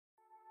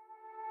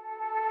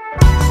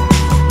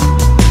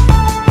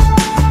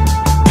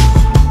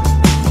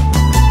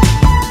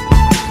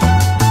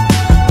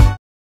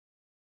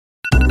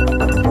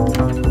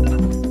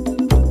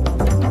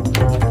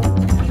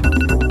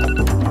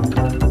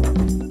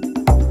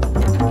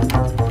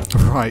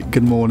Right,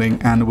 good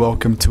morning and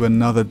welcome to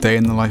another day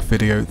in the life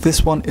video.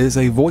 This one is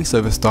a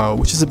voiceover style,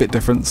 which is a bit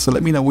different, so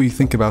let me know what you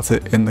think about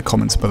it in the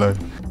comments below.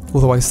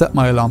 Although I set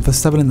my alarm for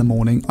 7 in the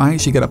morning, I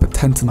actually get up at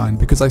 10 to 9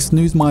 because I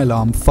snoozed my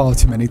alarm far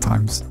too many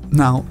times.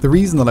 Now, the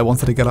reason that I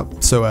wanted to get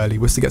up so early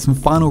was to get some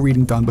final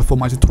reading done before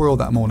my tutorial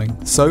that morning.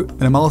 So,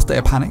 in a mild state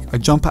of panic, I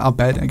jump out of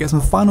bed and get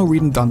some final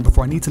reading done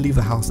before I need to leave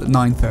the house at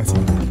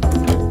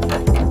 9:30.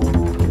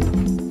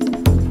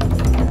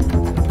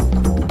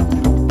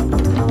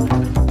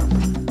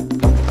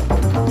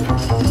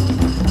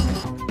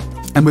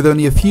 And with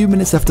only a few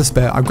minutes left to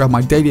spare, I grab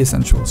my daily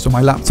essentials, so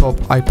my laptop,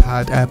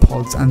 iPad,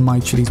 AirPods and my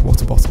Chili's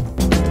water bottle.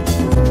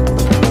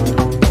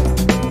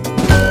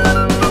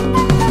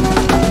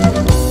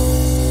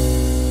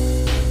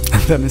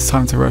 And then it's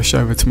time to rush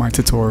over to my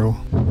tutorial.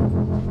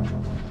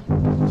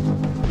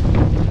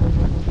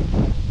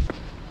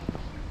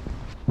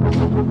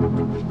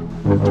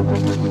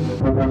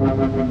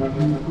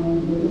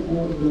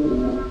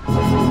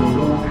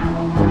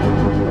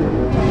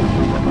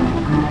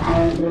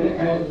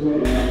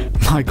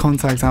 My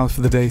contact hours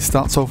for the day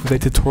starts off with a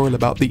tutorial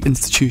about the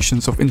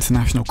institutions of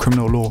international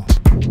criminal law.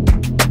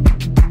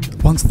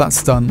 Once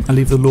that's done, I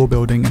leave the law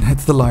building and head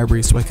to the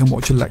library so I can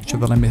watch a lecture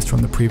that I missed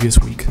from the previous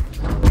week.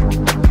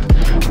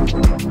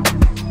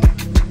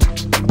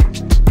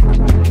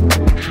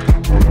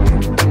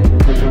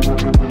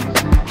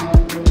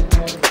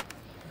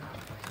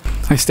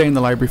 I stay in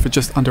the library for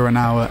just under an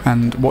hour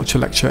and watch a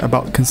lecture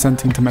about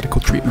consenting to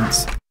medical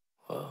treatments.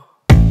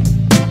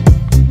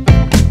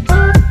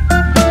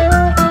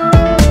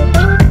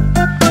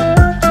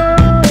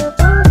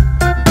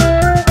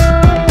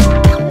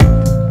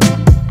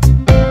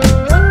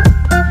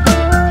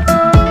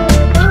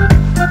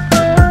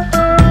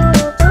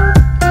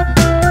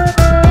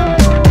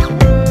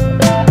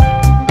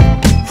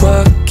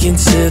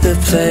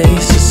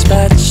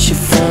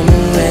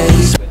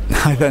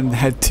 I then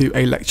head to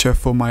a lecture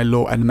for my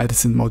law and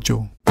medicine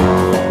module.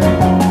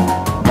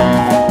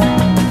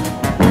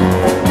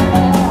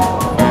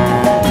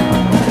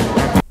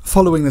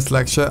 Following this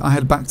lecture, I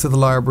head back to the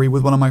library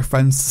with one of my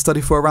friends to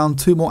study for around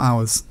 2 more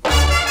hours.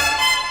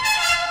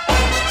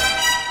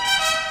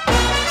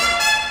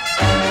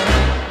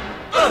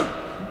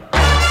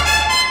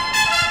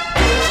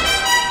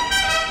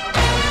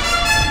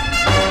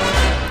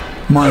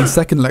 My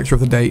second lecture of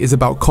the day is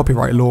about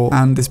copyright law,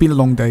 and it's been a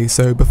long day,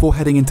 so before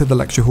heading into the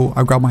lecture hall,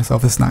 I grab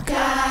myself a snack.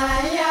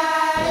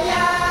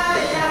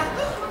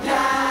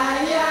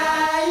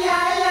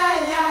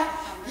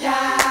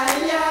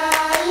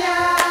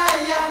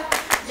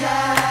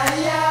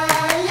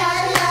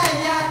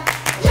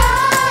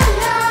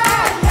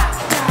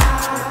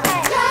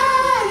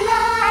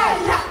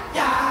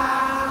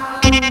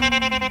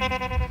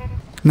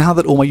 Now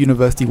that all my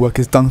university work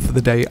is done for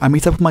the day, I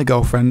meet up with my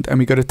girlfriend and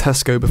we go to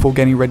Tesco before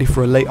getting ready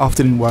for a late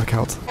afternoon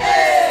workout.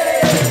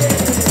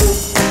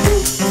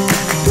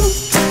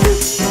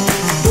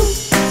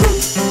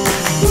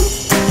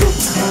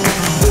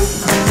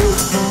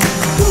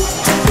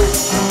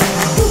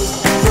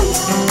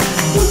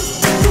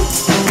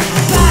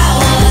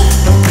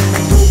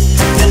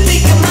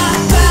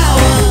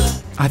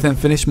 I then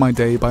finish my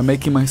day by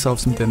making myself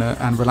some dinner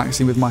and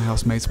relaxing with my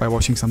housemates by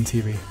watching some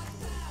TV.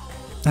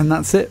 And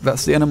that's it,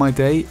 that's the end of my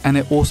day, and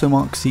it also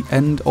marks the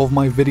end of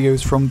my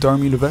videos from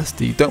Durham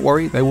University. Don't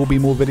worry, there will be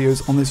more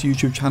videos on this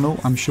YouTube channel,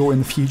 I'm sure, in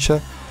the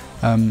future,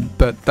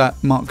 but that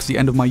marks the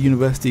end of my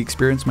university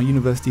experience, my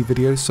university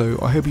videos, so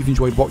I hope you've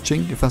enjoyed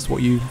watching, if that's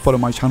what you follow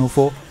my channel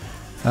for,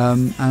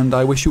 and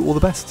I wish you all the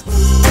best.